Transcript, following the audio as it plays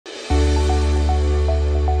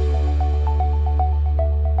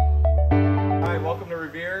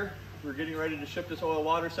we're getting ready to ship this oil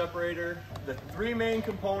water separator. The three main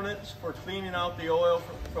components for cleaning out the oil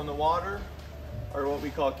from the water are what we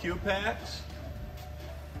call Q-packs,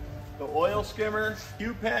 the oil skimmer.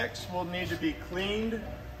 Q-packs will need to be cleaned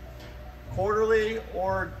quarterly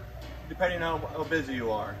or depending on how busy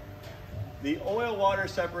you are. The oil water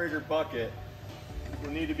separator bucket will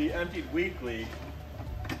need to be emptied weekly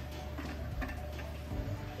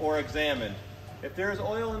or examined. If there is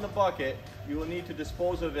oil in the bucket, you will need to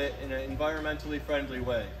dispose of it in an environmentally friendly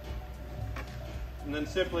way. And then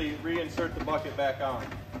simply reinsert the bucket back on.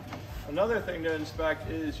 Another thing to inspect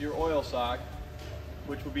is your oil sock,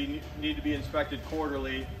 which will need to be inspected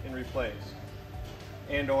quarterly and replaced,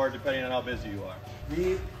 and or depending on how busy you are.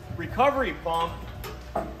 The recovery pump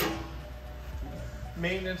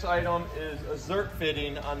maintenance item is a zerk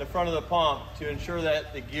fitting on the front of the pump to ensure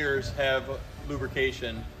that the gears have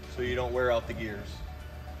lubrication so you don't wear out the gears.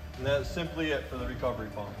 And that's simply it for the recovery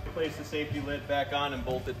pump. Place the safety lid back on and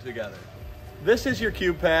bolt it together. This is your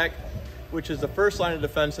Q-pack, which is the first line of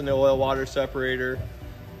defense in the oil water separator,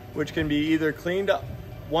 which can be either cleaned up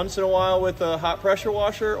once in a while with a hot pressure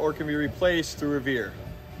washer or can be replaced through Riveer.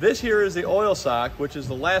 This here is the oil sock, which is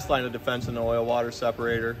the last line of defense in the oil water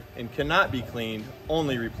separator and cannot be cleaned,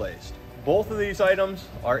 only replaced. Both of these items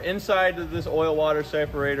are inside of this oil water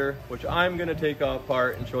separator, which I'm going to take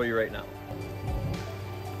apart and show you right now.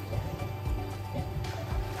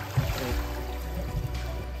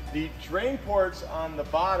 The drain ports on the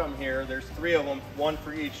bottom here, there's three of them, one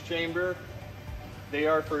for each chamber. They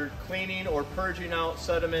are for cleaning or purging out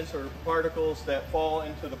sediments or particles that fall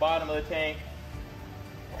into the bottom of the tank.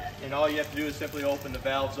 And all you have to do is simply open the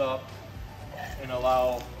valves up and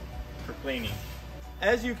allow for cleaning.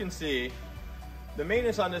 As you can see, the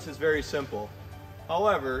maintenance on this is very simple.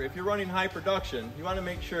 However, if you're running high production, you want to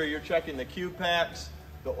make sure you're checking the Q-packs,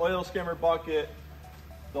 the oil skimmer bucket,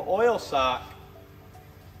 the oil sock,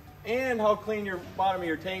 and how clean your bottom of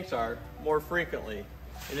your tanks are more frequently.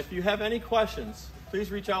 And if you have any questions,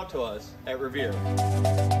 please reach out to us at Riveer.